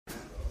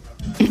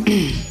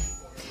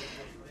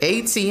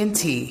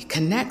AT&T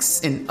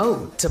connects an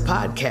ode to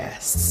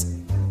podcasts.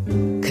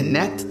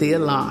 Connect the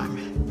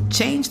alarm.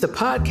 Change the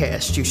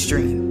podcast you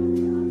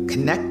stream.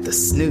 Connect the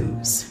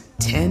snooze.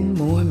 10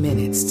 more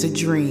minutes to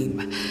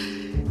dream.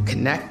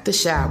 Connect the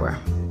shower.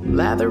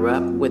 Lather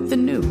up with the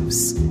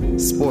news.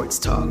 Sports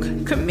talk,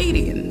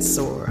 comedians,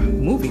 or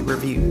movie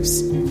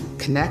reviews.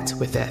 Connect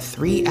with that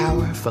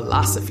 3-hour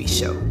philosophy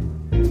show.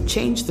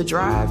 Change the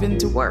drive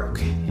into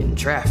work in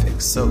traffic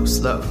so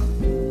slow.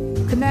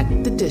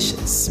 Connect the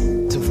dishes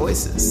to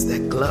voices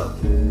that glow.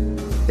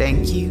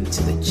 Thank you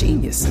to the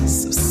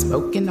geniuses of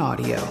spoken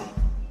audio.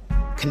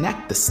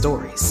 Connect the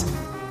stories.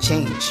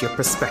 Change your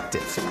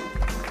perspective.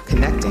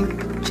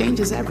 Connecting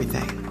changes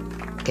everything.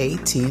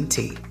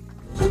 AT&T.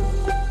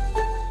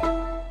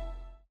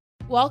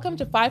 Welcome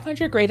to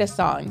 500 Greatest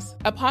Songs,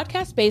 a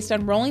podcast based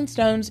on Rolling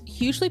Stone's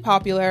hugely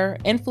popular,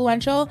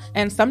 influential,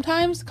 and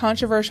sometimes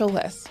controversial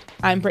list.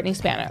 I'm Brittany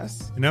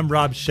Spanos. And I'm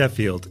Rob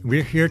Sheffield.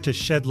 We're here to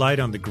shed light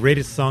on the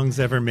greatest songs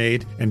ever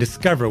made and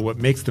discover what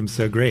makes them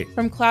so great.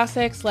 From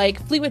classics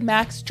like Fleetwood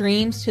Mac's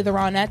Dreams to the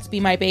Ronettes'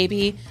 Be My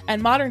Baby,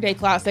 and modern-day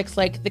classics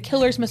like The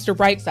Killer's Mr.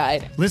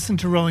 Brightside. Listen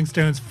to Rolling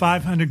Stone's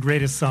 500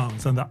 Greatest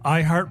Songs on the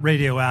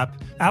iHeartRadio app,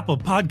 Apple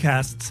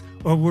Podcasts,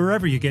 or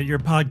wherever you get your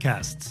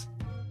podcasts.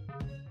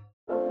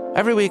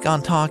 Every week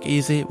on Talk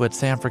Easy with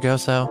Sam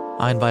Fragoso,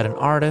 I invite an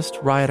artist,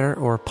 writer,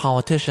 or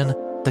politician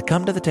to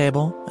come to the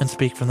table and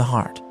speak from the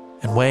heart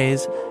in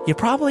ways you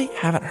probably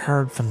haven't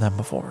heard from them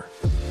before.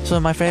 Some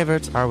of my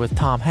favorites are with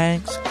Tom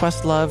Hanks,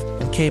 Questlove,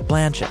 and Cate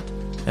Blanchett.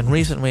 In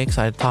recent weeks,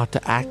 I talked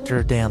to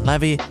actor Dan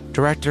Levy,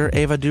 director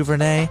Ava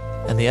DuVernay,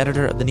 and the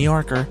editor of The New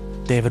Yorker,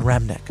 David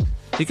Remnick.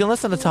 You can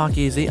listen to Talk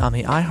Easy on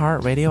the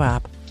iHeartRadio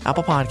app,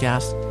 Apple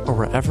Podcasts, or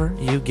wherever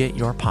you get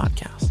your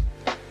podcasts.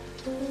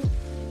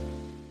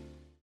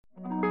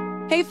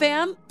 Hey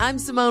fam, I'm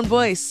Simone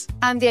Boyce.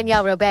 I'm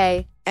Danielle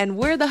Robay. And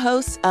we're the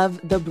hosts of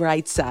The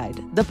Bright Side,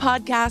 the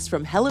podcast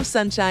from Hello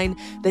Sunshine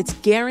that's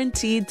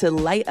guaranteed to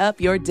light up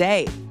your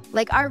day.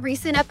 Like our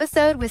recent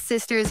episode with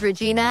sisters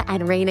Regina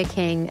and Raina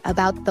King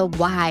about the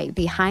why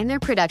behind their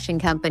production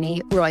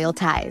company, Royal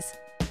Ties.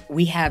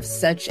 We have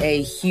such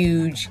a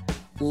huge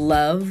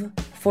love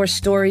for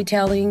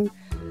storytelling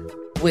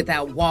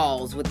without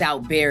walls,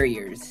 without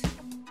barriers.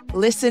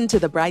 Listen to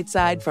The Bright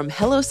Side from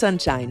Hello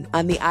Sunshine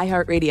on the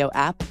iHeartRadio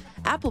app,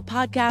 Apple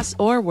Podcasts,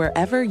 or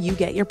wherever you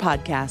get your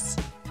podcasts.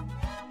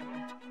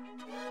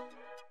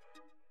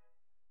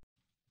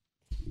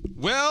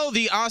 Well,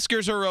 the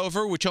Oscars are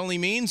over, which only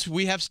means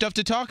we have stuff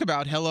to talk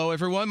about. Hello,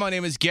 everyone. My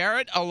name is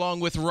Garrett,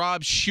 along with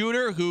Rob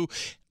Shooter, who...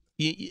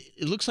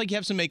 It looks like you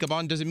have some makeup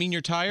on. Does it mean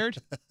you're tired?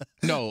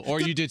 No,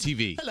 or you did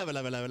TV.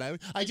 Hello.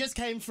 I just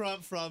came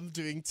from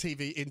doing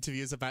TV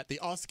interviews about the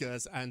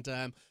Oscars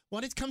and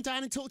wanted to come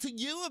down and talk to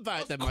you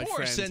about them, my friend. Of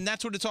course, and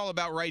that's what it's all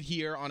about right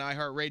here on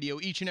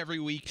iHeartRadio each and every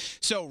week.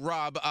 So,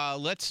 Rob,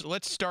 let's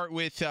start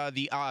with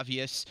the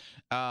obvious.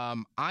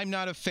 I'm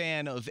not a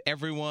fan of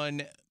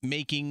everyone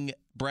making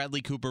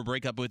Bradley Cooper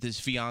break up with his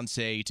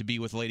fiancée to be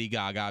with Lady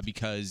Gaga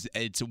because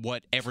it's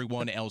what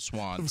everyone else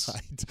wants.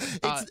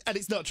 Right. And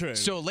it's not true.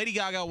 So Lady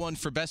Gaga won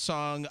for Best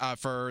Song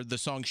for the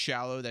song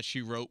Shallow that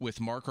she wrote with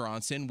Mark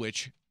Ronson,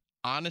 which,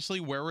 honestly,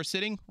 where we're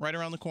sitting, right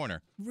around the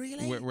corner.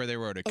 Really? Where they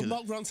wrote it. Oh,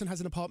 Mark Ronson has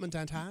an apartment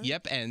downtown?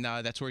 Yep, and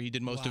that's where he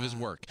did most of his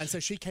work. And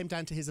so she came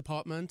down to his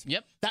apartment?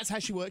 Yep. That's how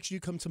she works? You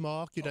come to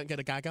Mark, you don't get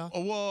a Gaga?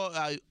 Oh,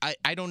 well,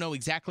 I don't know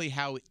exactly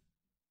how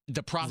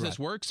the process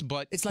works,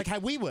 but it's like how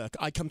we work.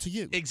 I come to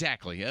you.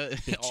 Exactly.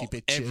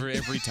 Bitchy.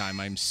 Every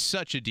time. I'm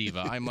such a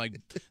diva. I'm like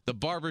the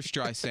Barbra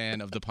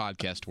Streisand of the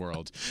podcast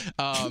world.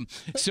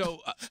 So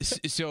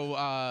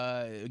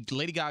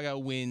Lady Gaga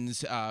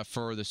wins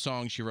for the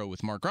song she wrote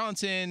with Mark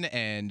Ronson,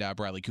 and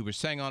Bradley Cooper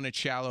sang on it,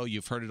 Shallow.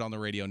 You've heard it on the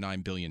radio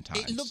 9 billion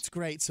times. It looked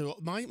great. So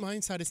my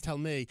insiders tell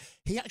me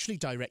he actually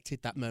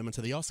directed that moment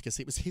of the Oscars.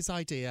 It was his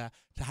idea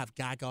to have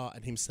Gaga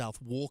and himself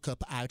walk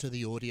up out of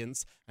the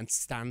audience and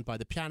stand by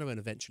the piano and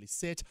eventually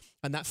sit.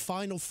 And that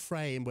final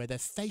frame where their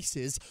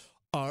faces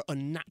are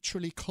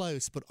unnaturally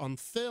close, but on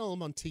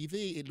film, on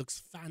TV, it looks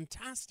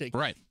fantastic.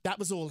 Right. That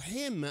was all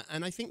him,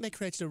 and I think they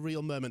created a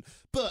real moment.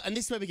 But, and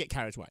this is where we get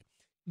carried away.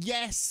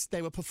 Yes,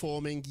 they were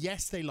performing.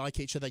 Yes, they like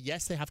each other.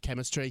 Yes, they have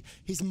chemistry.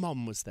 His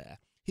mom was there.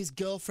 His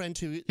girlfriend,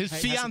 his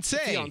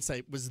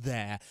fiancé was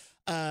there.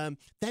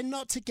 They're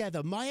not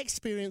together. My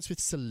experience with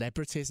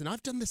celebrities, and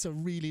I've done this a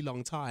really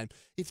long time,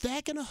 if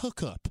they're going to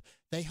hook up,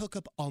 they hook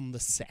up on the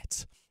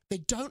set. They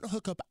don't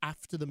hook up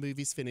after the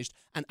movie's finished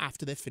and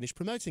after they've finished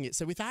promoting it.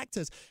 So with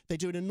actors, they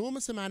do an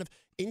enormous amount of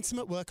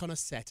intimate work on a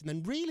set. And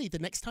then really the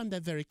next time they're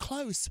very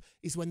close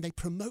is when they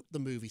promote the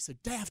movie. So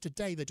day after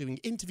day, they're doing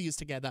interviews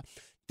together.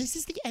 This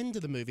is the end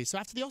of the movie. So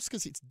after the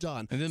Oscars, it's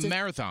done. And then so the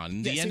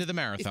marathon, the end of the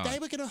marathon. If they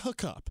were going to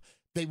hook up,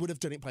 they would have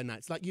done it by now.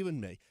 It's like you and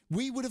me.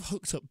 We would have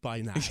hooked up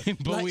by now.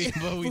 but we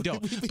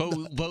don't.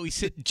 But we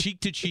sit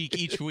cheek to cheek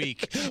each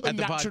week at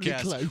the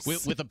podcast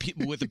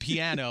with a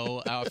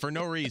piano for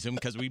no reason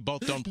because we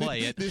both don't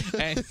play it.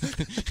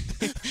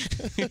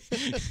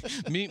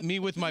 And me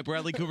with my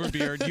Bradley Cooper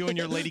beard, you in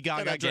your Lady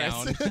Gaga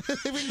gown.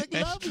 We look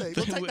lovely.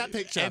 We'll take that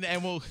picture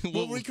and we'll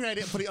recreate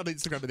it and put it on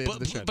Instagram at the end of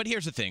the show. But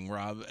here's the thing,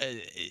 Rob.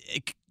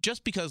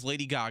 Just because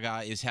Lady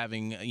Gaga is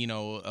having,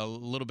 a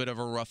little bit of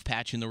a rough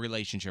patch in the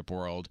relationship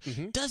world,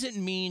 doesn't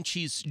mean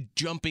she's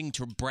jumping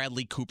to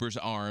Bradley Cooper's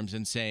arms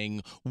and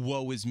saying,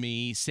 "Woe is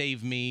me,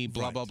 save me,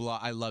 blah, blah, blah,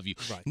 I love you."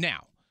 Right.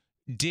 Now,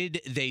 do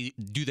they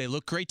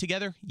look great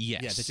together?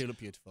 Yes. Yeah, they do look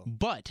beautiful.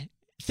 But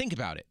think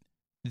about it.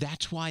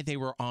 That's why they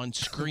were on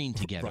screen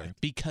together,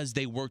 because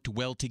they worked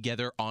well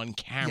together on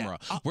camera.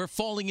 Yeah. We're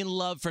falling in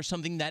love for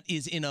something that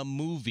is in a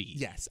movie.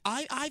 Yes,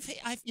 I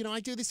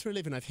do this for a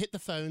living. I've hit the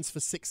phones for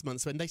 6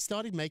 months. When they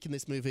started making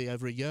this movie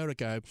over a year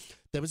ago,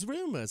 there was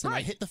rumors, and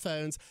I hit the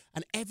phones,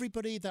 and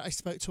everybody that I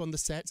spoke to on the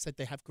set said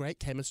they have great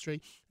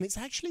chemistry, and it's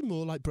actually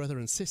more like brother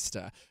and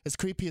sister. As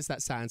creepy as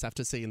that sounds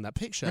after seeing that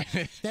picture,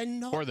 they're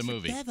not or the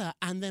together. Movie.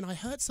 And then I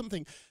heard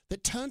something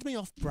that turned me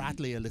off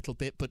Bradley a little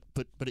bit, but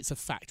it's a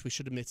fact. We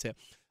should admit it.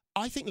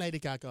 I think Lady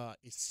Gaga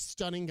is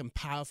stunning and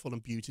powerful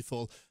and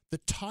beautiful. The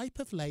type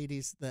of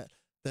ladies that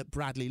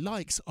Bradley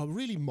likes are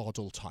really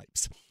model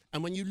types.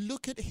 And when you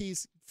look at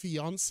his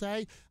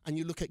fiancée and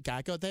you look at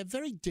Gaga, they're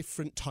very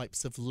different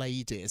types of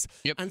ladies.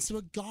 Yep. And so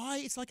a guy,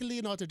 it's like a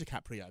Leonardo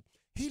DiCaprio.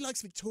 He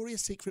likes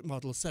Victoria's Secret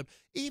models. So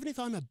even if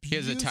I'm a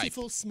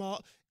beautiful,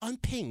 smart, I'm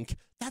pink,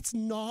 that's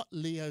not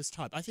Leo's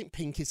type. I think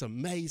pink is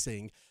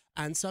amazing.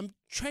 And so I'm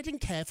treading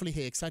carefully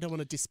here because I don't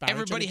want to disparage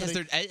everybody. Has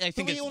their, I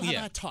think we all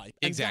have our type.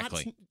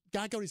 Exactly.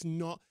 Gaga is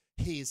not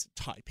his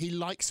type. He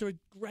likes her a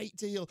great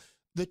deal.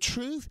 The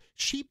truth,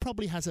 she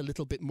probably has a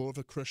little bit more of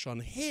a crush on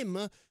him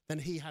than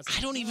he has on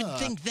I don't her. even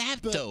think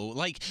that, though.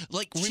 Like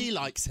she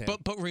likes him.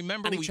 But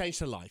remember, and he changed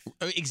her life.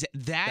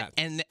 That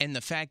and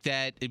the fact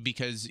that,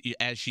 because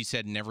as she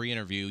said in every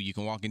interview, you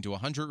can walk into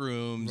 100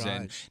 rooms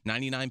and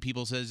 99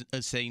 people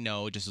say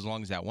no, just as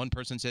long as that one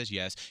person says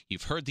yes.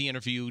 You've heard the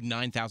interview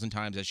 9,000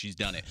 times as she's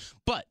done it.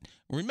 But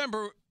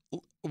remember,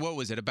 what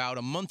was it, about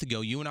a month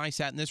ago, you and I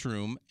sat in this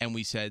room and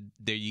we said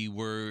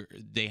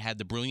they had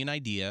the brilliant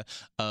idea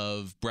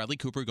of Bradley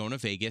Cooper going to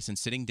Vegas and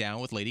sitting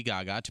down with Lady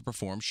Gaga to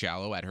perform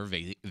Shallow at her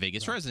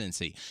Vegas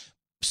residency.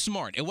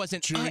 Smart. It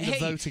wasn't during the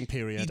voting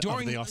period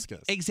of the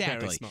Oscars.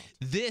 Exactly. Very smart.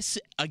 This,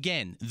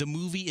 again, the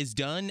movie is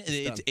done.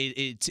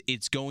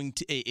 It's going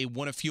to. It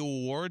won a few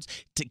awards.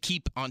 To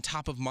keep on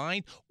top of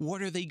mind,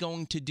 what are they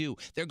going to do?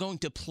 They're going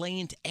to play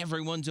into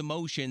everyone's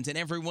emotions, and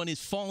everyone is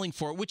falling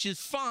for it, which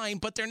is fine.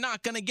 But they're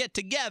not going to get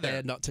together.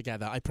 They're not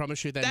together. I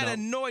promise you, they're not. That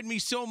annoyed me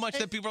so much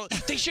that people are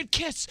like, they should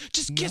kiss.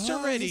 Just kiss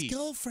already. His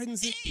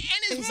girlfriend's and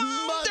his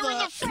mom. They're in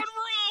the front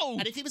row.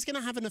 And if he was going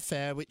to have an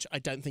affair, which I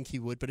don't think he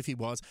would, but if he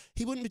was,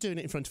 he wouldn't be doing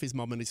it in front of his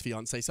mom and his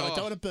fiancée. So I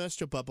don't want to burst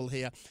your bubble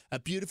here. A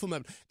beautiful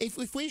moment.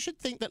 If we should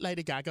think that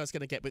Lady Gaga is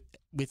going to get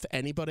with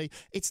anybody,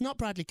 it's not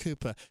Bradley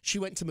Cooper. She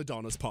went to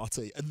Madonna's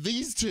party. And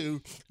these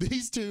two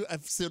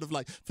have sort of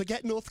like,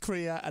 forget North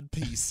Korea and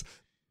peace.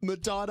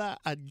 Madonna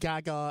and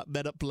Gaga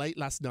met up late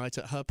last night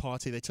at her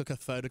party. They took a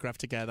photograph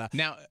together.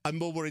 Now, I'm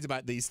more worried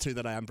about these two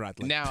than I am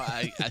Bradley. Now,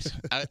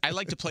 I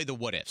like to play the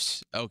what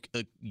ifs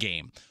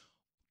game.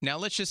 Now,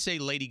 let's just say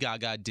Lady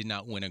Gaga did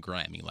not win a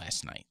Grammy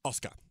last night.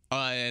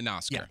 An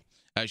Oscar.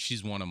 Yeah.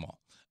 She's won them all.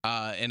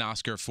 An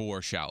Oscar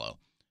for Shallow.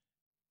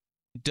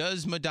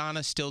 Does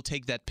Madonna still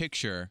take that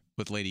picture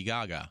with Lady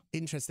Gaga?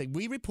 Interesting.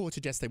 We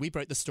reported yesterday, we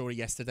broke the story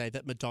yesterday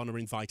that Madonna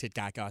invited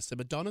Gaga. So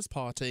Madonna's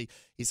party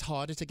is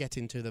harder to get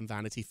into than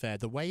Vanity Fair.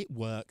 The way it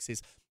works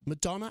is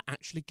Madonna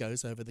actually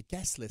goes over the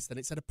guest list, and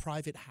it's at a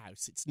private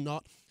house. It's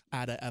not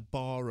at a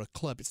bar or a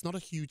club. It's not a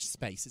huge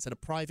space. It's at a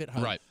private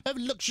home. Right. A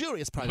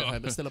luxurious private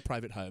home, but still a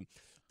private home.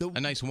 A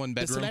nice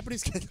one-bedroom. The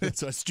celebrities get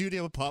into a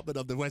studio apartment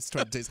of the West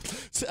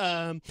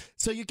 20s.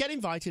 So you get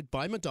invited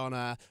by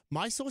Madonna.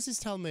 My sources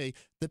tell me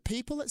the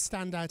people that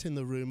stand out in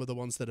the room are the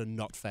ones that are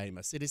not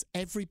famous. It is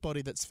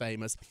everybody that's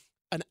famous.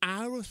 An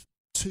hour or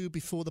two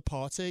before the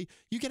party,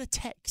 you get a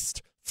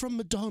text from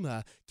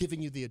Madonna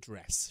giving you the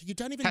address. You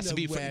don't even know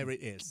where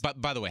it is. But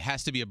by the way,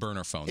 has to be a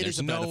burner phone. There's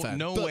a burner phone.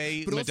 No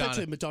way. But Madonna...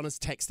 also too, Madonna's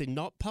texting,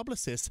 not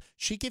publicists.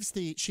 She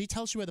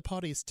tells you where the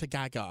party is to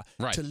Gaga,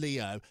 to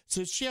Leo.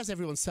 So she has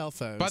everyone's cell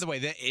phones. By the way,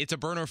 it's a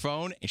burner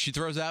phone, and she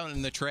throws it out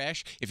in the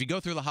trash. If you go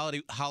through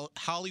the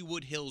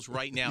Hollywood Hills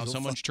right now,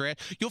 someone's trash,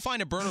 you'll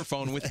find a burner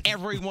phone with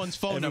everyone's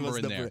phone number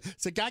in there.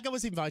 So Gaga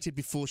was invited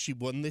before she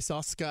won this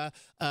Oscar.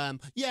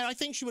 I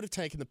think she would have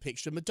taken the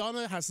picture.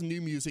 Madonna has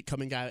new music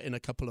coming out in a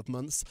couple of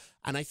months.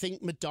 And I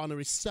think Madonna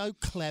is so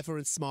clever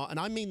and smart, and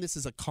I mean this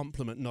as a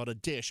compliment, not a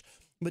dish.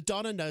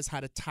 Madonna knows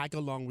how to tag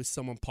along with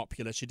someone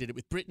popular. She did it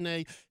with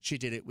Britney. She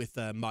did it with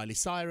Miley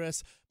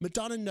Cyrus.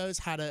 Madonna knows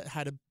how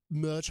to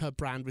merge her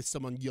brand with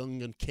someone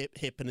young and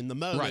hip and in the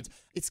moment. Right.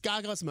 It's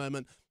Gaga's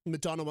moment.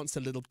 Madonna wants a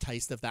little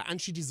taste of that, and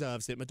she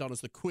deserves it.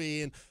 Madonna's the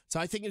queen. So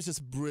I think it's just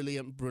a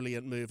brilliant,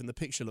 brilliant move, and the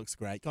picture looks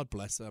great. God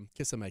bless her.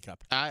 Kiss her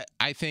makeup.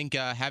 I think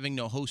having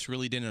no host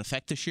really didn't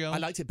affect the show. I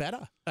liked it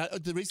better.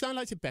 The reason I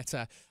liked it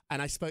better,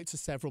 and I spoke to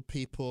several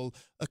people,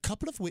 a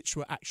couple of which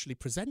were actually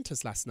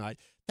presenters last night,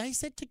 they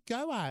said to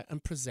go out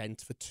and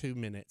present for 2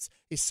 minutes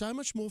is so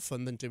much more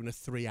fun than doing a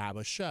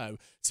 3-hour show.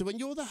 So when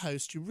you're the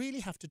host, you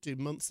really have to do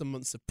months and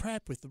months of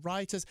prep with the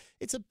writers.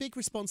 It's a big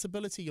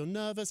responsibility. You're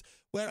nervous.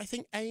 Where I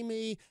think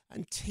Amy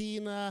and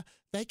Tina,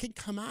 they can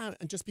come out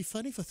and just be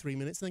funny for 3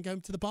 minutes and then go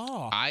to the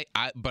bar.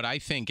 But I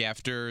think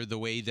after the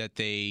way that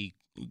they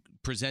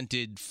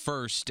presented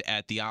first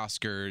at the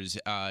Oscars,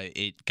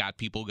 it got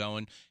people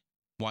going.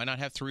 Why not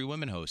have 3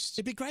 women hosts?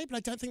 It'd be great, but I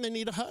don't think they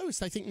need a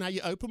host. I think now you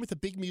open with a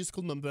big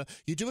musical number.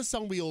 You do a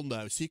song we all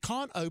know. So you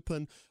can't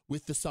open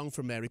with the song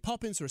from Mary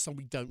Poppins or a song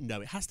we don't know.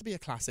 It has to be a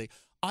classic.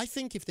 I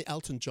think if the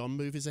Elton John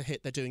movie's a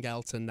hit, they're doing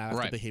Elton now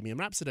after Bohemian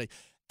Rhapsody.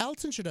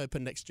 Elton should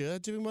open next year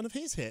doing one of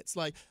his hits.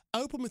 Like,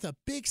 open with a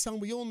big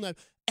song we all know.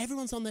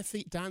 Everyone's on their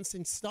feet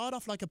dancing. Start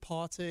off like a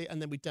party, and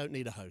then we don't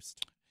need a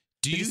host.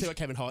 Did you see what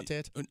Kevin Hart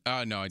did? No,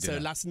 I didn't. So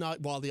last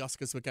night, while the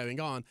Oscars were going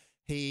on,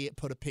 he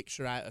put a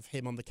picture out of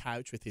him on the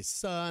couch with his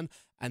son,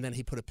 and then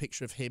he put a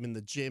picture of him in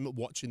the gym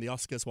watching the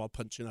Oscars while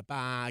punching a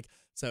bag.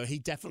 So he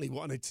definitely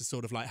wanted to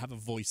sort of like have a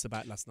voice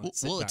about last night.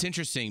 Well, it's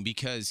interesting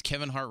because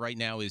Kevin Hart right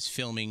now is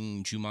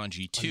filming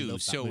Jumanji 2,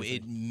 so movie.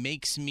 It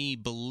makes me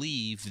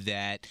believe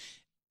that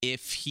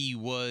if he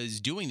was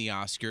doing the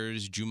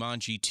Oscars,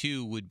 Jumanji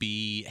 2 would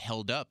be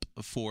held up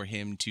for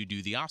him to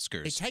do the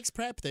Oscars. It takes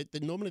prep.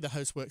 Normally the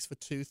host works for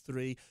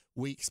 2-3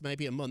 weeks,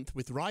 maybe a month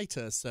with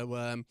writers.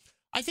 So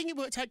I think it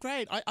worked out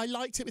great. I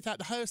liked it without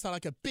the host. I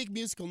like a big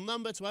musical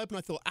number to open.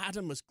 I thought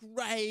Adam was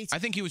great. I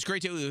think he was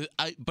great too.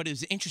 But it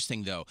was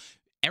interesting, though.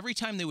 Every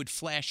time they would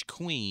flash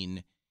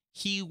Queen,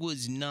 he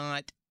was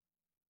not...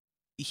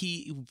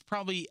 He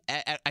probably...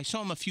 I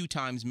saw him a few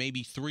times,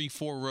 maybe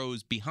 3-4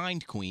 rows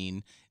behind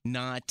Queen,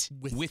 not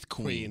with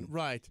Queen.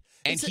 Right.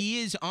 And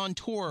he is on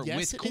tour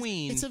with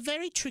Queen. It's a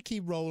very tricky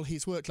role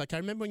he's worked. Like, I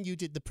remember when you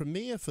did the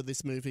premiere for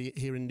this movie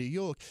here in New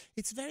York,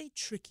 it's very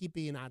tricky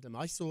being Adam.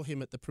 I saw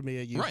him at the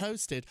premiere you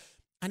hosted,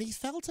 and he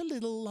felt a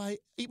little like,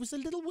 it was a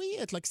little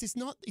weird. Like, he's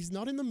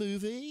not in the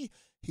movie.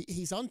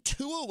 He's on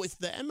tour with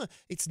them.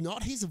 It's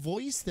not his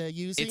voice they're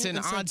using. It's an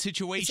odd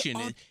situation.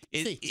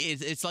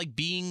 It's like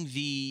being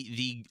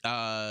the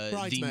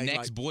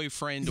next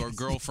boyfriend or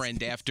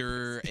girlfriend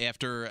after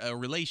a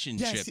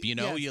relationship.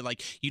 Yes, you're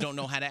like, you don't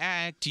know how to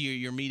act.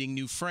 You're meeting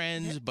new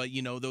friends, but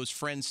those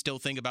friends still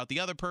think about the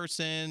other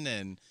person,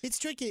 and it's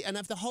tricky. And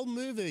of the whole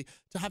movie,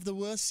 to have the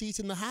worst seat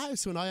in the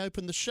house when I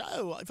opened the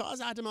show, if I was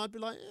Adam, I'd be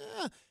like,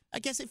 I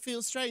guess it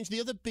feels strange.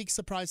 The other big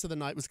surprise of the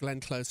night was Glenn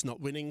Close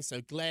not winning.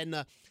 So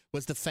Glenn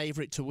was the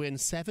favourite to win,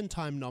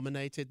 7-time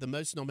nominated, the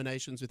most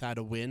nominations without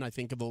a win, I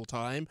think, of all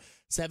time.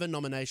 7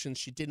 nominations.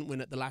 She didn't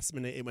win at the last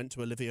minute. It went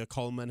to Olivia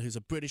Colman, who's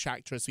a British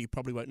actress, so you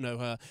probably won't know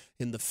her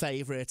in The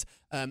Favourite.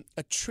 A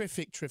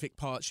terrific, terrific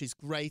part. She's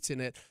great in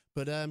it.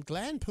 But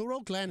Glenn, poor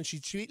old Glenn,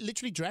 she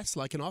literally dressed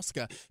like an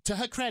Oscar. To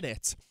her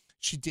credit,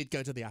 she did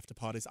go to the after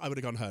parties. I would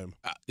have gone home.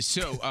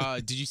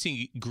 Did you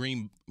see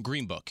Green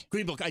Book?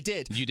 Green Book, I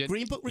did. You did?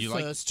 Green Book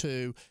refers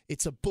to,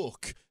 it's a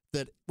book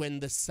that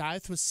when the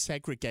South was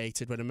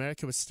segregated, when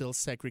America was still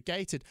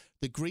segregated,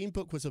 the Green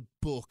Book was a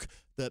book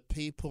that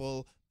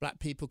black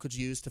people could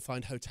use to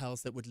find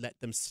hotels that would let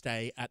them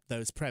stay at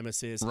those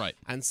premises. Right.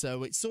 And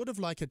so it's sort of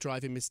like a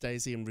Driving Miss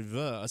Daisy in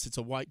reverse. It's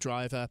a white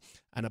driver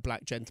and a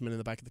black gentleman in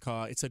the back of the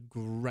car. It's a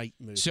great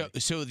movie.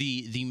 So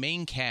the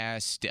main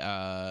cast,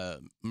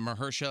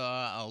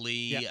 Mahershala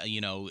Ali,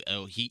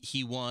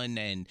 he won,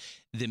 and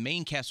the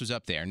main cast was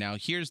up there. Now,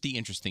 here's the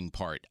interesting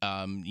part.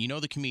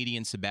 The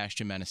comedian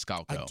Sebastian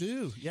Maniscalco? I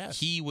do, yes.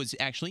 He was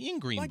actually in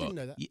Green Book. I didn't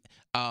know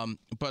that.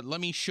 But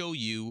let me show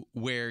you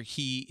where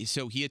he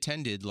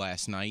attended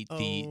last night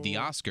the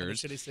Oscars.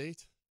 Shitty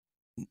seat.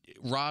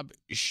 Rob,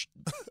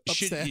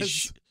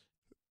 Upstairs.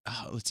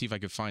 let's see if I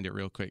could find it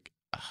real quick.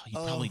 He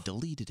probably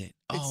deleted it.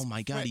 Oh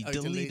my God, he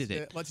deleted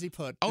it. What did he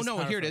put? Oh no,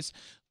 here it is.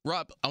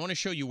 Rob, I want to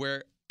show you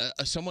where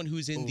someone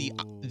who's in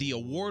the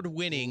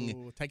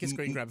award-winning. Take a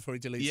screen grab before he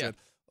deletes it.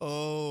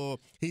 Oh,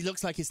 he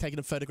looks like he's taking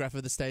a photograph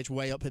of the stage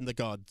way up in the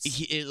gods.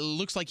 It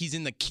looks like he's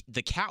in the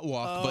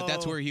catwalk, but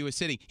that's where he was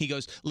sitting. He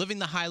goes, living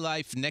the high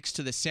life next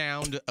to the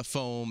sound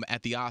foam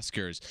at the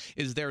Oscars.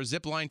 Is there a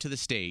zip line to the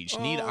stage?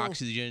 Need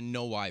oxygen,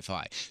 no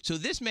Wi-Fi. So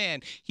this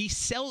man, he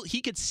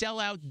could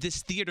sell out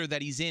this theater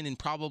that he's in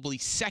probably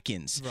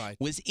seconds. Right.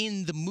 Was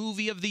in the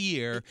movie of the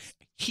year.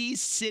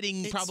 He's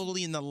sitting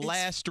probably in the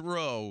last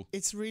row.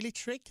 It's really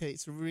tricky.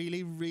 It's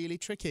really, really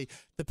tricky.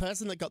 The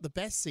person that got the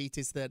best seat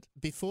is that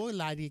before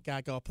Lady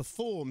Gaga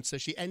performed, so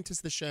she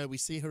enters the show, we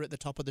see her at the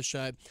top of the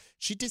show.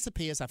 She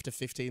disappears after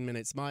 15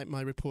 minutes.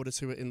 My reporters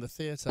who were in the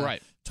theatre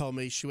told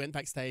me she went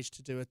backstage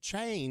to do a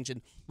change,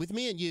 and with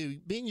me and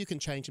you can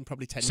change in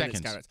probably 10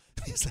 Seconds. minutes,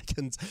 Garrett.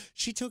 Seconds.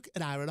 She took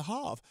an hour and a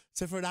half.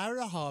 So for an hour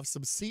and a half,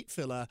 some seat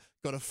filler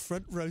got a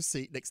front row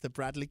seat next to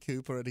Bradley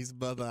Cooper and his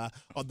mother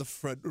on the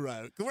front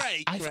row.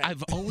 Great.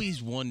 I've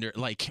always wondered,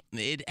 like,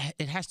 it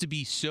has to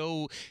be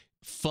so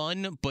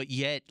fun, but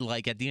yet,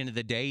 like, at the end of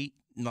the day,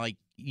 like,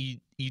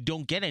 you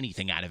don't get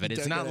anything out of it.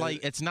 It's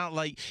not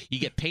like you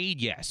get paid,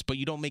 yes, but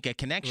you don't make a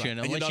connection.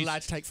 Right. And you're not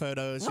allowed to take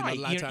photos. Right.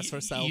 You're not allowed to ask for a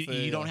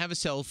selfie. You don't have a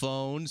cell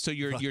phone, so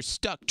you're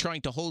stuck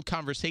trying to hold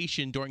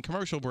conversation during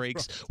commercial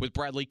breaks with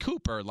Bradley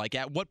Cooper. Like,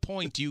 at what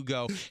point do you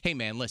go, hey,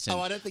 man, listen,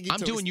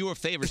 I'm doing you a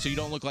favor so you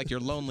don't look like you're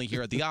lonely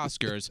here at the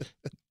Oscars.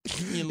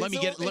 Let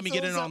me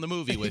get in on the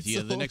movie with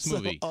you, the next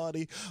movie.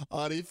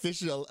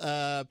 Artificial.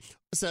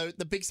 So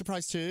the big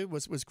surprise too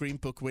was Green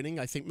Book winning.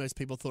 I think most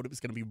people thought it was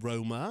going to be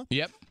Roma.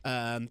 Yep.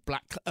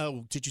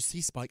 Did you see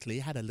Spike Lee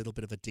had a little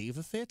bit of a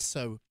diva fit?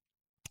 So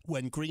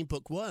when Green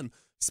Book won,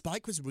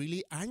 Spike was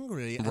really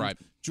angry. And right.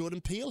 Jordan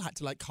Peele had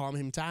to like calm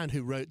him down,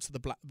 who wrote to the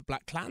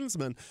Black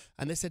Klansman.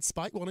 And they said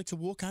Spike wanted to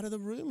walk out of the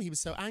room. He was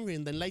so angry.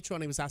 And then later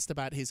on he was asked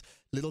about his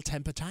little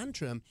temper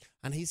tantrum.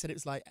 And he said it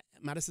was like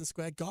Madison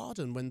Square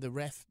Garden when the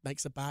ref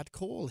makes a bad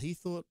call. He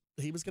thought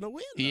he was going to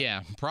win.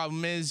 Yeah.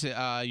 Problem is,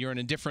 you're in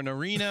a different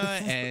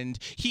arena,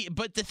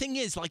 but the thing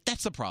is, like,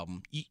 that's the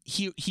problem.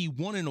 He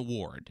won an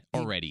award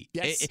already.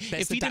 Yes.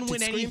 If he didn't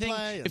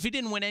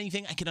win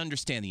anything, I could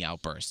understand the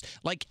outburst.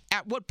 Like,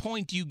 at what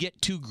point do you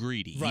get too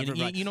greedy? Right.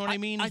 You know what I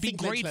mean? I Be think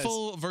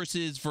grateful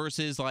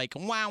versus like,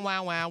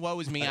 wow, woe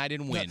is me, I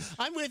didn't win. No,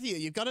 I'm with you.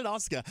 You've got an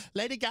Oscar.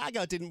 Lady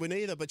Gaga didn't win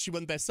either, but she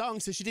won Best Song,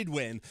 so she did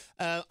win.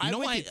 The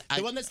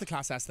one that's the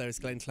class ass, though, is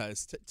Glenn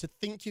Close. To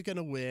think you're going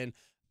to win.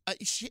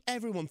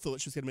 Everyone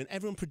thought she was going to win.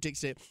 Everyone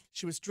predicted it.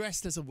 She was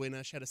dressed as a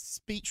winner. She had a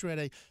speech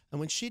ready. And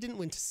when she didn't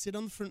win, to sit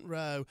on the front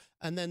row,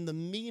 and then the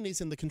meanies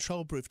in the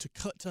control booth to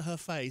cut to her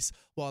face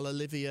while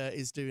Olivia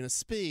is doing a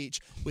speech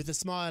with a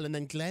smile. And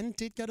then Glenn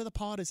did go to the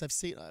parties. I've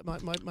seen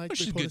my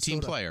she's a good team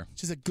player.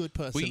 She's a good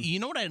person. Well, you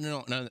know what I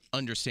don't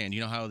understand?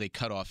 You know how they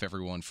cut off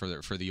everyone for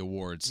the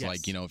awards? Yes.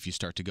 Like, if you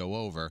start to go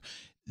over.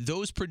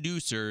 Those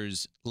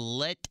producers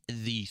let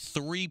the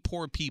three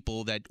poor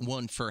people that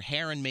won for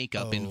hair and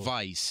makeup in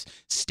Vice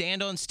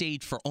stand on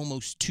stage for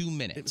almost 2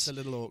 minutes. It was a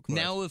little awkward.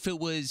 Now, if it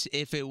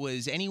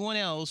was anyone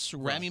else,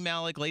 Rami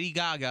Malek, Lady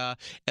Gaga,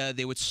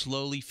 they would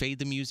slowly fade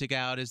the music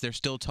out as they're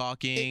still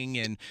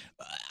talking.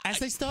 As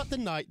they start the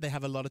night, they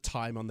have a lot of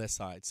time on their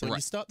side. So when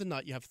you start the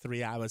night, you have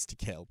 3 hours to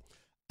kill.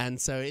 And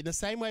so in the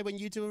same way, when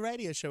you do a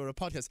radio show or a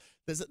podcast,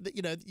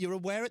 you're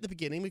aware at the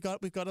beginning, we've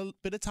got a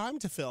bit of time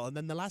to fill. And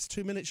then the last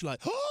 2 minutes, you're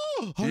like,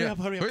 hurry up.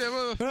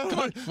 Come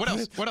on, what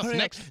else?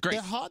 Next? Great.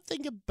 The hard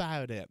thing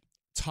about it,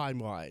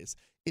 time-wise,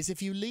 is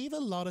if you leave a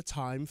lot of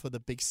time for the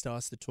big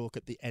stars to talk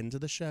at the end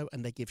of the show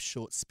and they give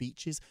short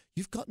speeches,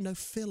 you've got no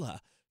filler.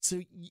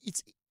 So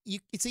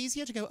it's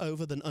easier to go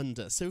over than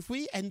under. So if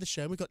we end the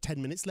show and we've got 10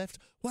 minutes left,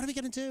 what are we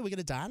going to do? We're going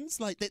to dance?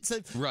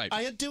 Right.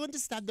 I do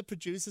understand the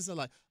producers are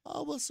like,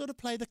 we'll sort of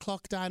play the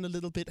clock down a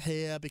little bit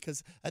here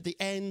because at the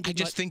end... I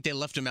just think they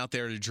left him out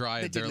there to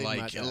dry. They're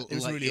like,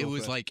 it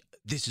was like,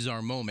 this is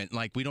our moment.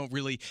 Like, we don't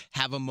really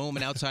have a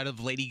moment outside of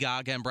Lady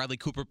Gaga and Bradley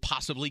Cooper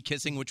possibly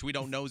kissing, which we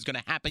don't know is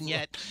going to happen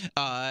yet.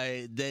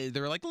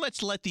 They're like,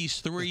 let's let these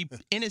 3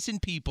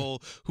 innocent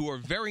people who are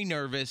very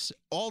nervous,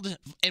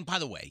 and by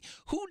the way,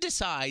 who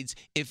decides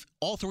if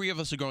all 3 of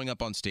us are going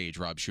up on stage,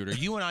 Rob Shooter?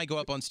 You and I go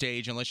up on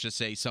stage, and let's just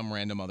say some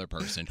random other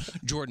person,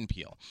 Jordan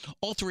Peele.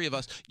 All 3 of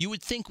us, you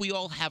would think we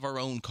all have our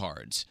own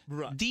cards.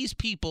 Right. These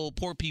people,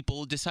 poor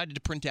people, decided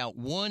to print out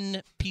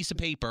one piece of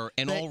paper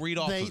and all read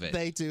off of it.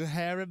 They do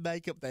hair and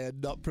makeup. They are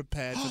not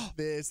prepared for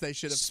this. They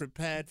should have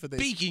prepared for this.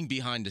 Speaking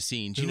behind the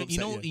scenes,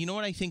 you know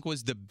what I think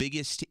was the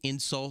biggest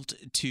insult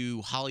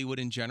to Hollywood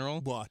in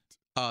general? What?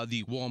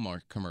 The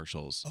Walmart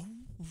commercials. Oh,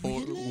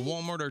 really?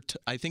 Or Walmart,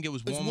 I think it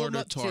was Walmart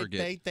or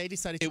Target. They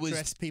decided to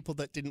dress people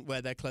that didn't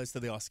wear their clothes to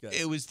the Oscars.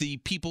 It was the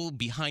people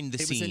behind the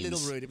scenes. It was a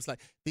little rude. It was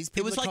like, these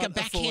people it was like a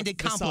backhanded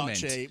compliment.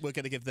 Versace, we're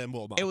going to give them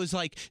Walmart. It was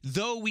like,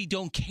 though we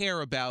don't care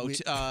about,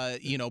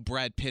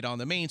 Brad Pitt on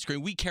the main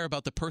screen, we care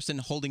about the person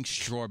holding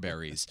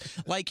strawberries.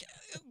 Like...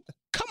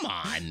 Come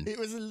on. It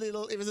was a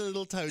little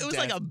tone deaf. It was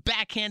like a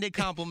backhanded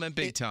compliment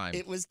big time.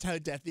 It was tone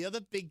deaf. The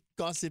other big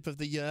gossip of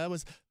the year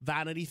was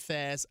Vanity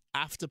Fair's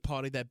after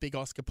party, their big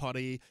Oscar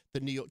party. The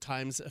New York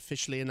Times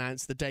officially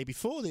announced the day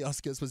before the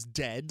Oscars was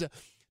dead.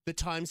 The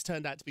Times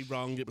turned out to be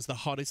wrong. It was the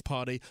hottest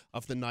party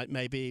of the night,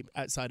 maybe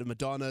outside of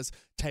Madonna's.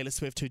 Taylor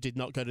Swift, who did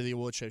not go to the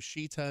award show,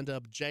 she turned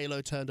up.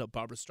 J-Lo turned up.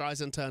 Barbara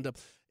Streisand turned up.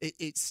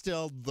 It's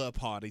still the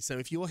party. So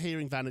if you're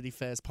hearing Vanity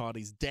Fair's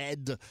party's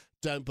dead,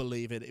 don't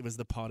believe it. It was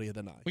the party of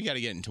the night. We got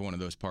to get into one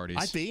of those parties.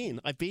 I've been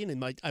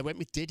I went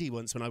with Diddy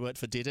once when I worked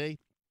for Diddy.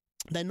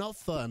 They're not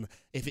fun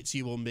if it's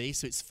you or me.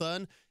 So it's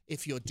fun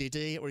if you're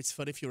Diddy, or it's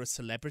fun if you're a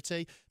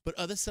celebrity. But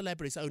other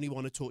celebrities only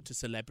want to talk to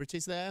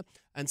celebrities there.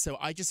 And so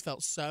I just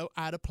felt so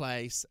out of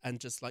place and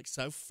just like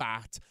so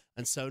fat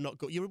and so not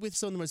good. You're with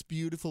some of the most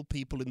beautiful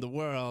people in the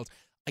world.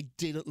 I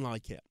didn't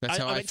like it. That's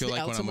how I went to feel the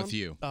like when Elton I'm with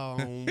you. Oh,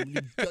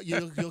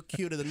 you're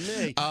cuter than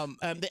me.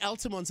 The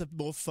Elton one's a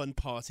more fun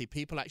party.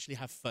 People actually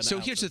have fun. So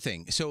here's the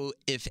thing. So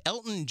if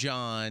Elton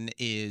John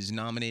is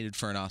nominated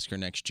for an Oscar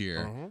next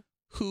year,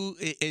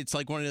 it's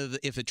like one of the,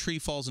 if a tree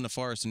falls in the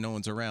forest and no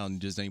one's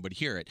around, does anybody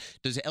hear it?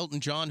 Does Elton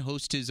John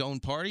host his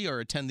own party or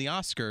attend the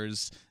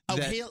Oscars?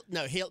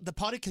 The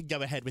party could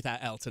go ahead without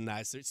Elton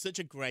now. So it's such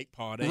a great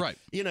party. Right.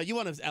 You know, you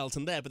want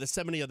Elton there, but there's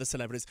so many other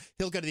celebrities.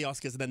 He'll go to the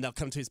Oscars and then they'll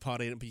come to his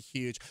party and it'll be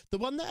huge. The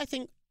one that I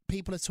think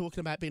people are talking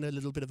about being a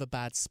little bit of a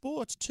bad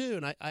sport too,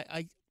 and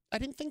I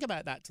didn't think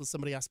about that till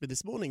somebody asked me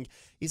this morning,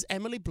 is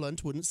Emily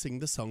Blunt wouldn't sing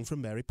the song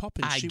from Mary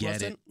Poppins. She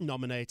wasn't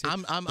nominated.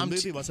 The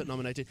movie wasn't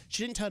nominated.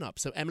 She didn't turn up,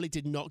 so Emily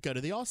did not go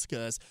to the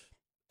Oscars.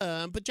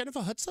 But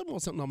Jennifer Hudson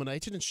wasn't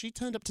nominated, and she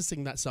turned up to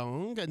sing that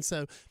song. And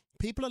so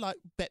people are like,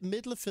 Bette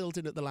Midler filled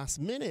in at the last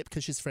minute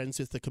because she's friends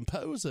with the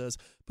composers.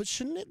 But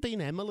shouldn't it have been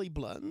Emily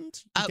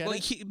Blunt?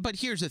 But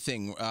here's the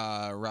thing,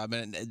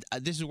 Robin.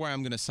 This is where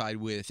I'm going to side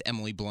with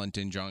Emily Blunt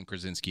and John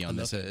Krasinski on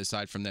this,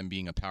 aside from them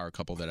being a power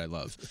couple that I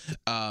love.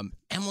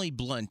 Emily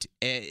Blunt,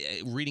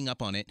 reading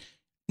up on it,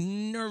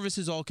 nervous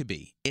as all could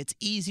be. It's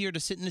easier to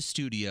sit in the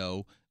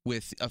studio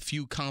with a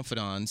few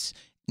confidants,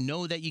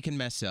 know that you can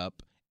mess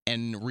up,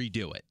 and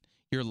redo it.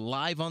 You're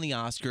live on the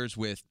Oscars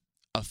with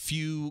a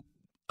few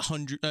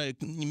hundred,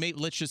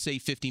 let's just say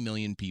 50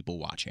 million people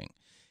watching.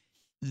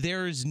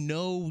 There's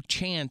no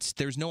chance,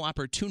 there's no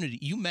opportunity.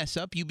 You mess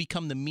up, you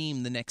become the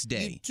meme the next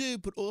day. You do,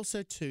 but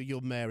also, too,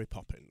 you're Mary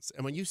Poppins.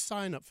 And when you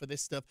sign up for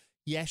this stuff,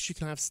 yes, you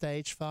can have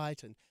stage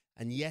fright,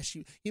 and yes,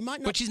 you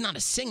might not. But she's not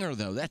a singer,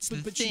 though. That's the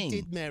thing. But she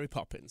did Mary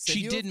Poppins. So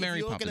she did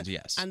Mary Poppins,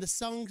 yes. And the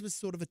song was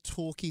sort of a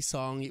talky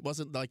song. It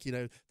wasn't like,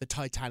 the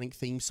Titanic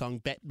theme song.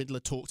 Bette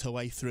Midler talked her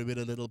way through it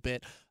a little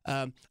bit.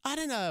 I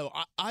don't know.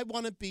 I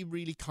want to be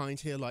really kind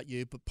here like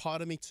you, but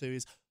part of me, too,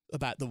 is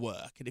about the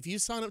work. And if you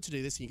sign up to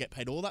do this and you get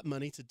paid all that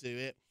money to do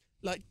it,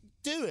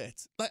 do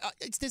it.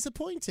 It's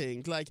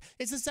disappointing.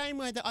 It's the same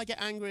way that I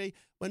get angry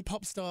when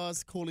pop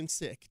stars call in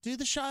sick. Do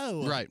the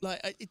show. Right.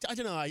 I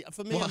don't know.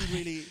 For me, I'm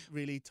really,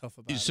 really tough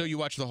about it. So you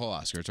watched the whole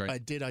Oscars, right? I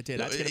did. I had to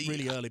get up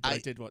really early, but I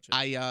did watch it.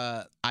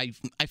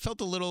 I felt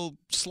a little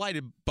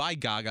slighted by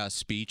Gaga's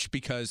speech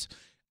because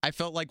I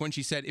felt like when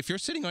she said, if you're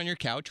sitting on your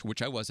couch,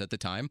 which I was at the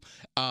time,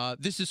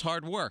 this is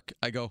hard work.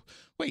 I go,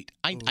 wait,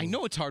 I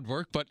know it's hard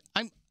work, but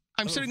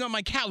I'm sitting on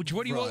my couch.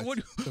 What do you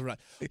want? Right.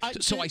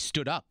 So I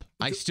stood up.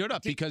 I stood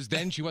up because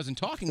then she wasn't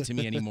talking to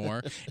me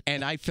anymore,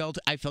 and I felt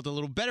a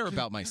little better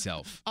about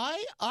myself.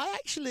 I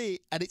actually,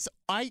 and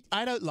I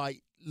don't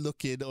like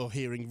looking or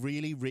hearing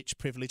really rich,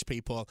 privileged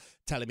people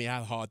telling me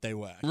how hard they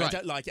work. Right. I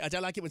don't like it. I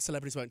don't like it when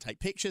celebrities won't take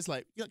pictures.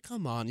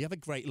 Come on, you have a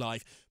great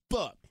life.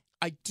 But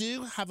I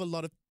do have a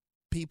lot of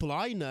people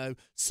I know,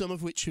 some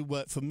of which who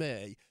work for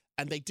me.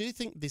 And they do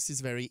think this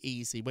is very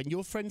easy. When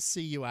your friends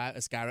see you out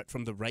as Garrett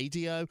from the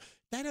radio,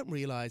 they don't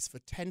realise for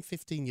 10,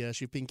 15 years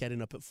you've been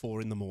getting up at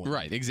 4 a.m.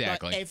 Right,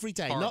 exactly. Every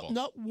day,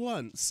 not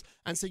once.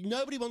 And so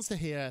nobody wants to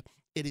hear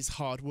it is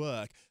hard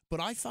work.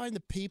 But I find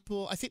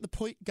I think the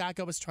point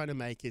Gaga was trying to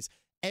make is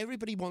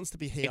everybody wants to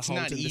be here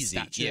holding the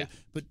statue.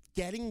 But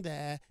getting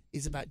there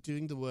is about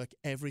doing the work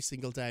every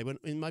single day. When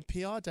in my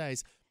PR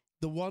days,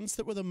 the ones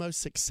that were the most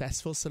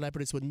successful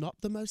celebrities were not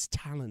the most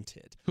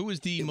talented. Who was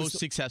the most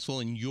successful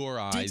in your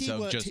eyes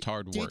of just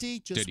hard work?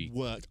 Diddy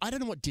worked. I don't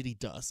know what Diddy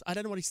does. I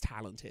don't know what his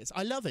talent is.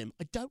 I love him.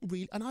 I don't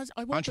really. And I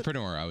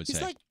entrepreneur, I would say.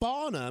 He's like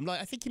Barnum.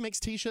 I think he makes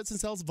T-shirts and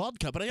sells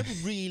vodka, but I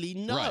don't really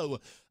know.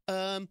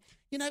 Right.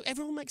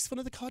 Everyone makes fun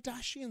of the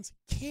Kardashians.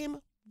 Kim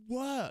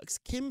works.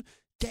 Kim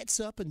gets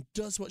up and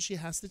does what she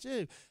has to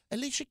do.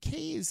 Alicia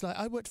Keys,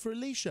 I worked for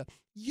Alicia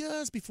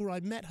years before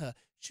I met her.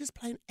 She was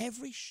playing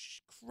every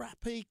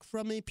crappy,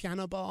 crummy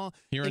piano bar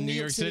here in New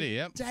York City,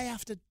 yep. Day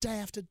after day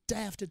after day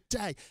after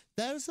day.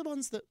 Those are the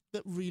ones that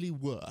really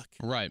work.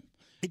 Right.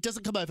 It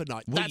doesn't come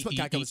overnight. That's what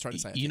Gaga was trying to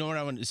say. You know what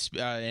I want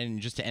to, and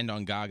just to end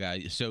on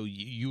Gaga, so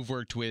you've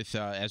worked with,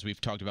 as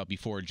we've talked about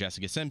before,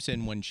 Jessica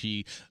Simpson when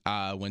she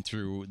went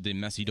through the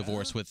messy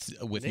divorce with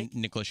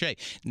Nick Lachey.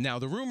 Now,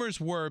 the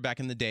rumors were, back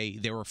in the day,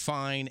 they were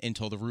fine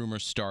until the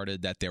rumors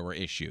started that there were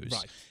issues.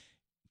 Right.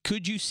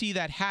 Could you see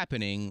that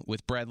happening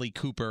with Bradley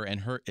Cooper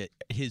and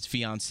his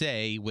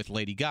fiancée with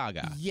Lady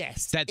Gaga?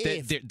 Yes.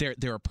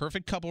 They're a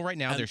perfect couple right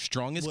now. They're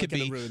strong as could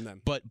be. Ruin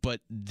them. But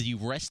the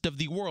rest of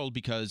the world,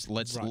 because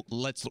let's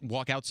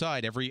walk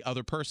outside. Every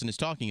other person is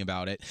talking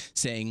about it,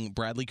 saying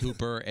Bradley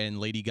Cooper and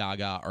Lady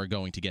Gaga are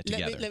going to get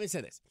together. Let me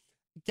say this.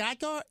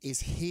 Gaga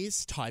is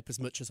his type as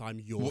much as I'm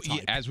your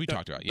type. As we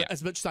talked about, yeah.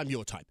 As much as I'm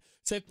your type.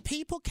 So if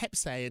people kept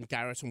saying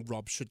Garrett and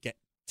Rob should get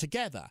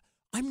together,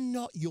 I'm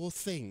not your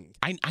thing.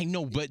 I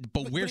know,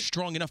 but we're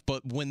strong enough.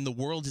 But when the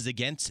world is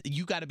against,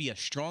 you got to be a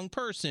strong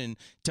person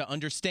to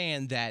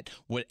understand that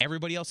what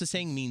everybody else is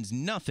saying means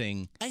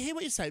nothing. I hear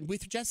what you're saying.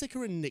 With Jessica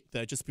and Nick,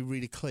 though, just to be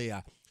really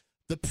clear,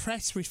 the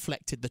press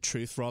reflected the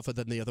truth rather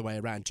than the other way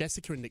around.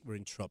 Jessica and Nick were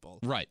in trouble.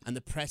 Right. And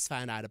the press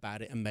found out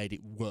about it and made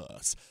it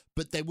worse.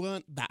 But they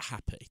weren't that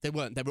happy. They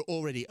weren't. They were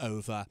already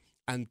over.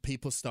 and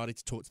people started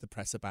to talk to the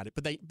press about it.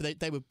 But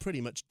they were pretty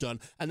much done.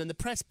 And then the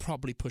press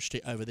probably pushed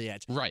it over the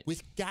edge. Right.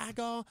 With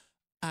Gaga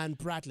and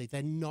Bradley,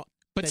 they're not.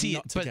 But see,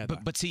 not together.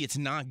 but see, it's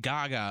not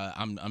Gaga.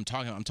 I'm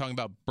talking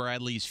about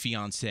Bradley's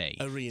fiance,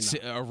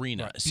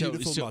 Arena. Right. So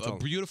model. A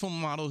beautiful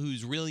model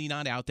who's really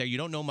not out there. You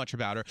don't know much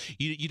about her.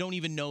 You don't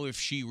even know if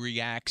she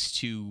reacts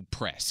to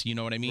press. You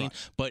know what I mean?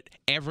 Right. But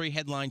every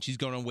headline she's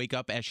going to wake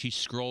up as she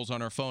scrolls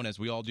on her phone, as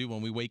we all do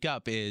when we wake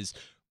up, is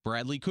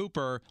Bradley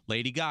Cooper,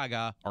 Lady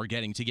Gaga are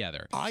getting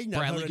together. I know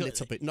her a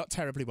little bit, not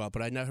terribly well,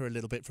 but I know her a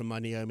little bit from my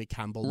Naomi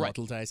Campbell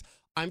model days.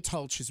 I'm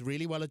told she's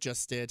really well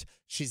adjusted.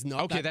 She's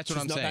not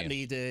that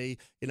needy.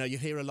 You know, you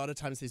hear a lot of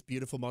times these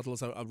beautiful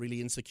models are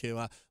really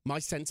insecure. My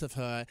sense of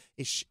her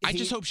is I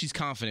just hope she's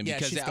confident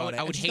because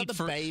I would hate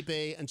for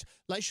baby and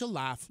she'll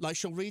laugh, like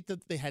she'll read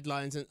the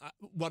headlines and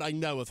what I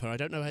know of her. I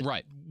don't know her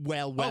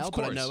well, but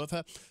I know of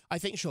her. I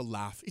think she'll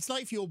laugh. It's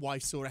like if your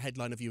wife saw a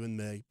headline of you and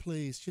me,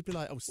 please, she'd be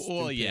like, "Oh, stupid."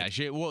 Well,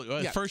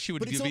 yeah. First she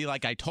would be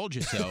like, "I told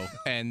you so,"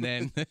 and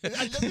then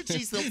I love that she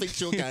still thinks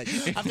you're gay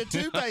after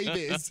 2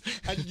 babies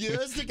and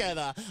years together.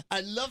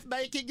 And love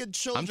making and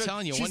children. I'm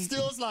telling you, she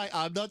still's like,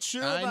 I'm not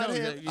sure about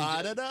him.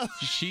 I don't know.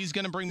 She's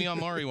gonna bring me on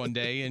Maury one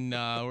day, and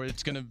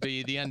it's gonna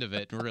be the end of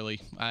it. Really,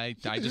 I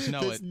just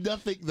know There's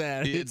nothing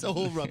there. It's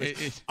all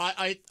rubbish.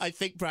 I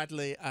think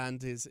Bradley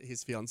and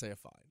his fiance are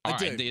fine. I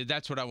do.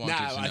 That's what I want.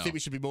 Now I think we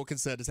should be more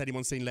concerned. Has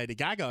anyone seen Lady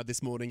Gaga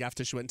this morning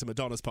after she went to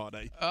Madonna's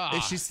party?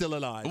 Is she still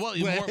alive? Well,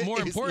 more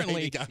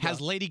importantly,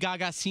 has Lady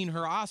Gaga seen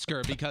her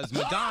Oscar? Because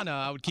Madonna,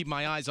 I would keep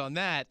my eyes on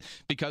that.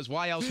 Because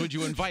why else would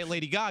you invite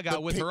Lady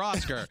Gaga with her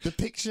Oscar? The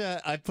picture,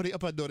 I put it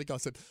up on Naughty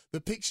Gossip.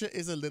 The picture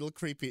is a little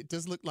creepy. It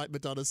does look like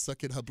Madonna's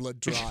sucking her blood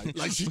dry.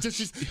 Like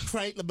she's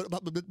cradling.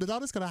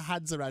 Madonna's got her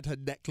hands around her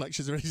neck like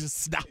she's ready to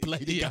snap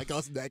Lady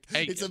Gaga's neck.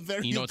 Hey, it's a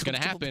very you know what's going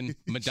to happen?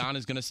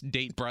 Madonna's going to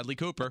date Bradley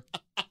Cooper.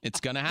 It's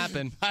going to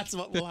happen. That's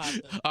what will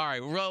happen. All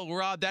right, well,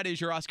 Rob, that is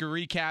your Oscar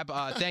recap.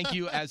 Thank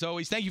you, as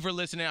always. Thank you for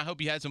listening. I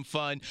hope you had some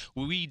fun.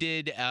 We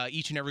did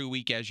each and every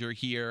week as you're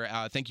here.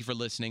 Thank you for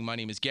listening. My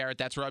name is Garrett.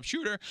 That's Rob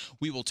Shooter.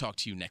 We will talk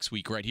to you next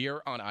week right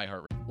here on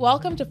iHeartRadio.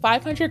 Welcome to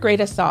 500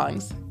 Greatest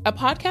Songs, a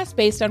podcast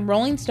based on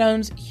Rolling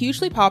Stone's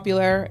hugely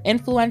popular,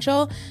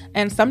 influential,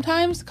 and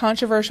sometimes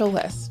controversial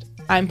list.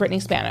 I'm Brittany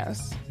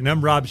Spanos. And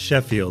I'm Rob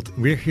Sheffield.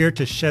 We're here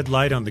to shed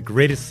light on the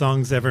greatest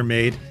songs ever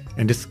made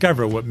and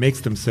discover what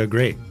makes them so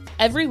great.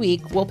 Every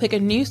week, we'll pick a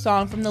new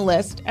song from the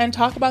list and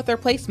talk about their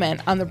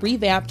placement on the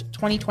revamped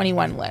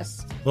 2021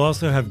 list. We'll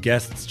also have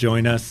guests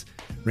join us,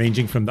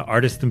 ranging from the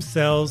artists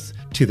themselves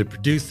to the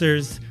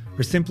producers,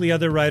 or simply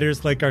other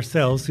writers like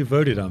ourselves who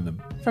voted on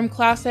them. From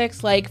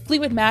classics like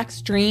Fleetwood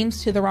Mac's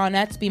Dreams to the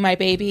Ronettes' Be My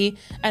Baby,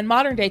 and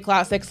modern-day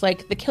classics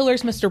like The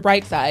Killer's Mr.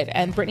 Brightside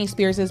and Britney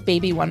Spears'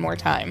 Baby One More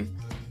Time.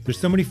 There's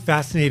so many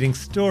fascinating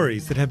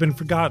stories that have been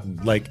forgotten,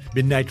 like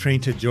Midnight Train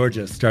to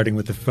Georgia, starting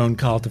with a phone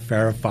call to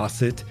Farrah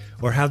Fawcett,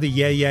 or how the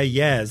Yeah Yeah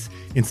Yeahs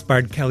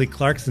inspired Kelly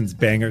Clarkson's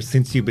banger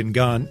Since You've Been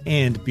Gone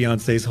and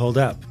Beyoncé's Hold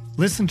Up.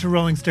 Listen to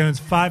Rolling Stone's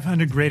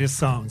 500 Greatest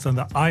Songs on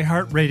the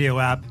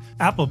iHeartRadio app,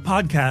 Apple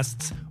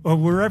Podcasts, or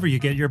wherever you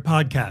get your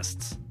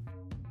podcasts.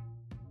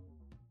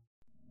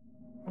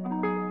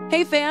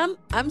 Hey fam,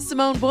 I'm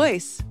Simone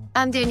Boyce.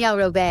 I'm Danielle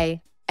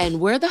Robay. And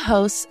we're the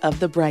hosts of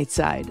The Bright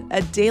Side,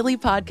 a daily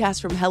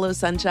podcast from Hello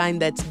Sunshine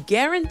that's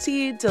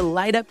guaranteed to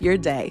light up your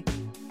day.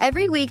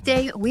 Every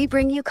weekday, we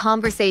bring you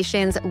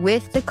conversations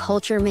with the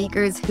culture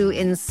makers who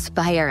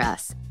inspire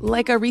us.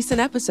 Like our recent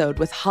episode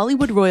with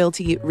Hollywood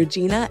royalty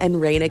Regina and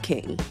Raina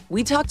King.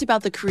 We talked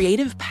about the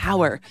creative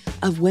power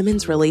of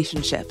women's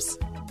relationships.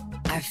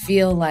 I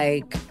feel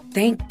like,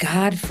 thank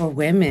God for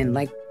women,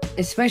 like,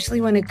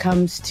 especially when it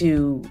comes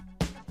to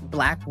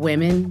Black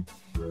women.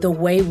 The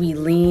way we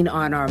lean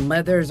on our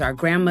mothers, our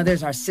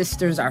grandmothers, our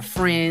sisters, our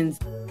friends.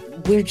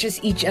 We're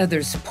just each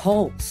other's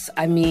pulse.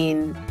 I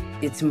mean,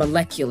 it's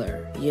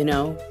molecular, you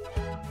know?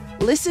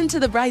 Listen to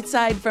The Bright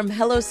Side from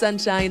Hello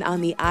Sunshine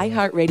on the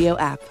iHeartRadio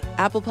app,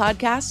 Apple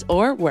Podcasts,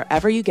 or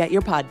wherever you get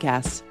your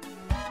podcasts.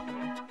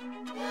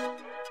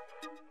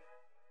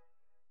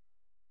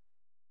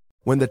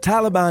 When the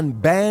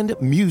Taliban banned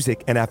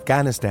music in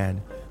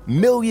Afghanistan,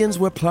 millions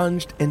were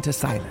plunged into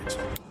silence.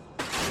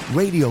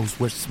 Radios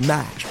were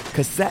smashed,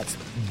 cassettes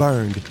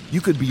burned.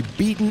 You could be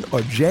beaten or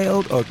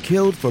jailed or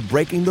killed for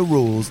breaking the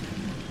rules.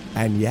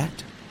 And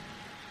yet,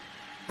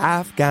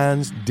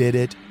 Afghans did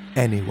it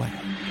anyway.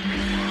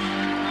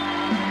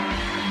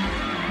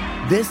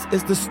 This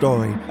is the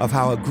story of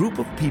how a group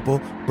of people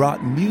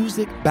brought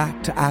music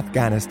back to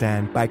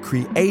Afghanistan by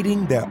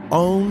creating their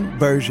own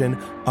version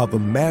of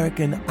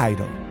American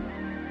Idol.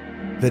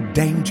 The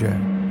danger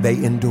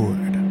they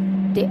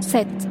endured. They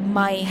said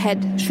my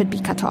head should be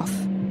cut off.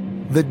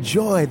 The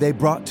joy they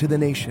brought to the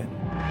nation.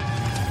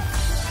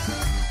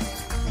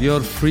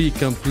 You're free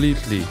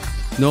completely.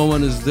 No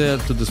one is there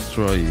to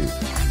destroy you.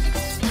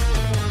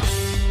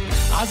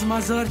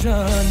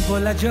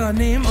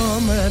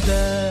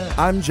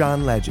 I'm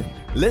John Legend.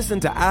 Listen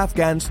to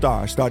Afghan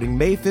Star starting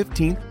May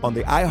 15th on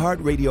the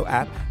iHeartRadio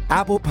app,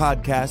 Apple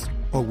Podcasts,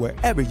 or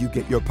wherever you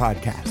get your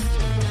podcasts.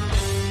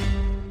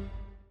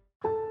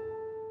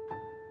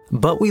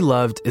 But We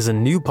Loved is a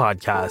new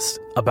podcast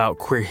about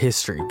queer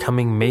history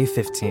coming May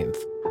 15th.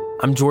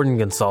 I'm Jordan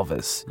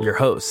Gonsalves, your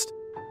host.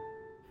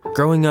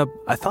 Growing up,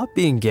 I thought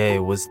being gay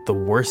was the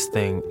worst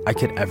thing I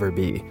could ever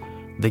be.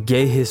 The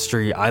gay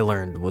history I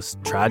learned was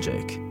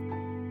tragic.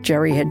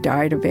 Jerry had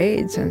died of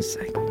AIDS, and it's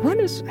like, what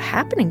is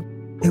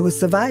happening? It was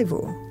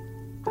survival.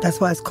 That's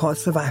why it's called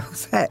survival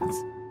sex.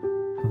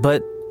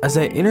 But as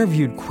I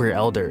interviewed queer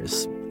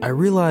elders, I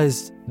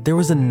realized there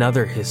was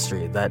another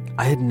history that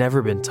I had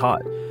never been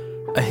taught.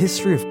 A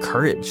history of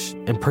courage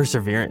and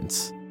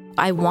perseverance.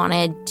 I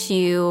wanted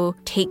to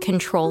take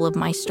control of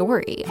my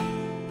story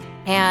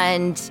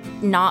and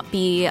not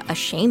be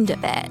ashamed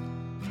of it.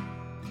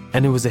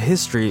 And it was a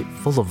history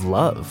full of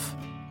love.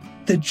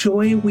 The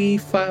joy we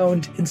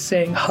found in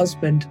saying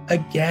husband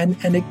again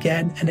and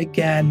again and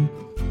again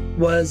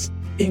was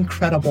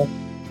incredible.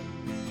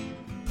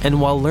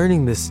 And while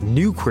learning this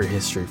new queer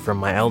history from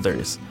my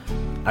elders,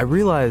 I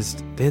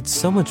realized they had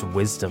so much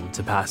wisdom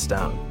to pass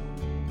down.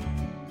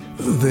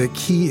 The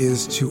key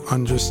is to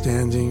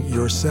understanding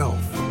yourself,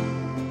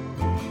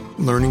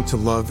 learning to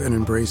love and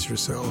embrace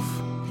yourself.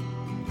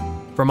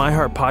 From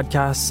iHeart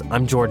Podcasts,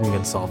 I'm Jordan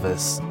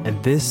Gonsalves,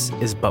 and this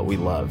is But We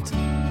Loved.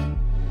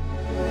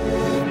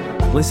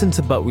 Listen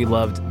to But We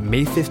Loved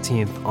May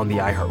 15th on the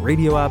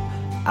iHeartRadio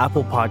app,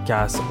 Apple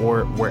Podcasts,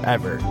 or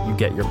wherever you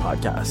get your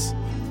podcasts.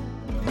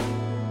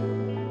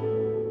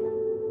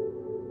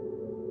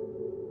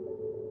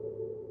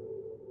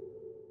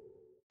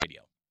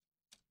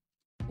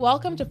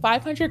 Welcome to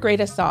 500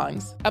 Greatest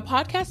Songs, a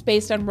podcast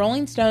based on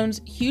Rolling Stone's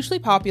hugely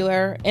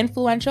popular,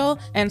 influential,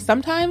 and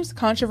sometimes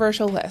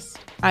controversial list.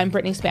 I'm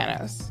Brittany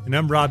Spanos. And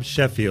I'm Rob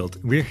Sheffield.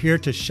 We're here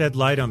to shed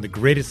light on the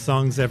greatest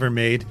songs ever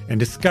made and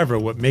discover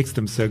what makes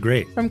them so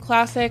great. From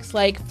classics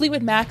like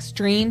Fleetwood Mac's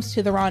Dreams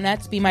to the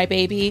Ronettes' Be My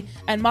Baby,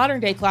 and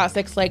modern-day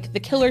classics like The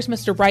Killer's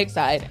Mr.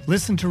 Brightside.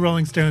 Listen to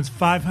Rolling Stone's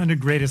 500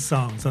 Greatest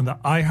Songs on the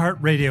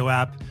iHeartRadio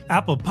app,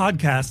 Apple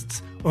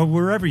Podcasts, or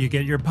wherever you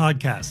get your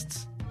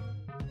podcasts.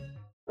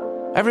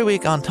 Every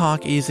week on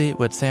Talk Easy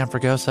with Sam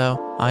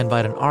Fragoso, I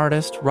invite an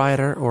artist,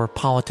 writer, or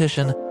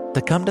politician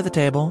to come to the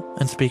table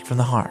and speak from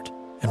the heart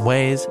in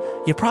ways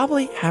you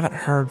probably haven't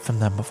heard from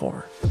them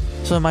before.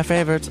 Some of my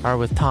favorites are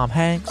with Tom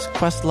Hanks,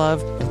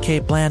 Questlove, and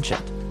Cate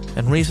Blanchett.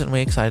 In recent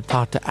weeks, I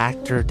talked to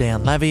actor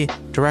Dan Levy,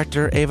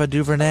 director Ava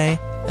DuVernay,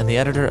 and the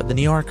editor of The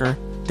New Yorker,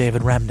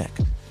 David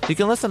Remnick. You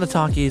can listen to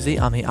Talk Easy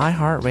on the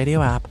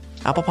iHeartRadio app,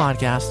 Apple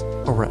Podcasts,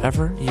 or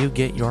wherever you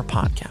get your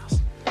podcasts.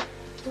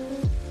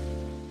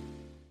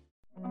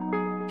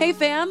 Hey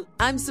fam,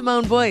 I'm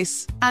Simone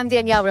Boyce. I'm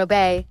Danielle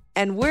Robay.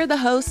 And we're the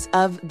hosts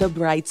of The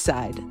Bright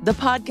Side, the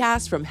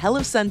podcast from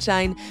Hello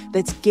Sunshine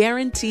that's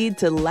guaranteed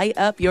to light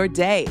up your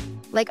day.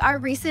 Like our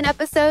recent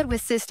episode with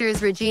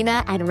sisters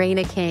Regina and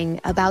Raina King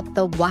about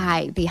the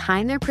why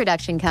behind their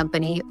production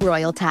company,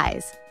 Royal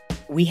Ties.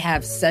 We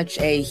have such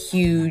a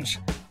huge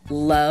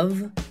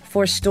love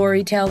for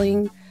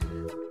storytelling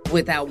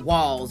without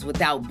walls,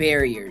 without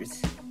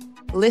barriers.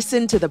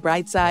 Listen to The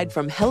Bright Side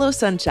from Hello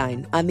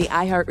Sunshine on the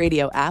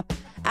iHeartRadio app,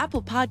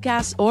 Apple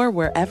Podcasts, or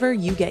wherever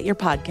you get your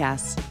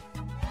podcasts.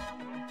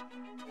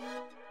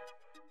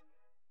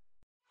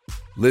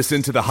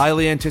 Listen to the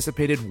highly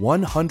anticipated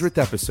 100th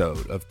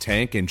episode of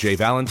Tank and Jay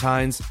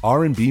Valentine's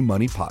R&B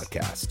Money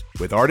Podcast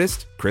with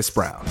artist Chris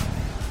Brown.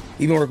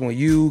 Even working with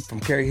you, from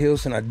Carrie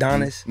Hilson,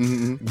 Adonis,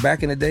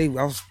 back in the day,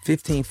 I was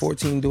 15,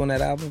 14 doing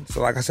that album.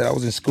 So like I said, I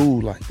was in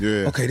school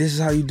okay, this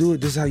is how you do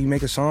it. This is how you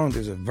make a song.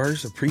 There's a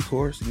verse, a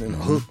pre-chorus, and then a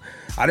hook.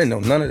 I didn't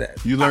know none of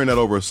that. You learned that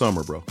over a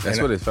summer, bro.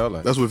 That's what it felt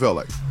like. That's what it felt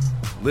like.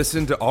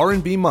 Listen to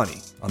R&B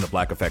Money on the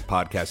Black Effect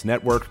Podcast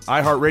Network,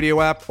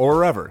 iHeartRadio app, or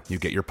wherever you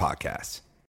get your podcasts.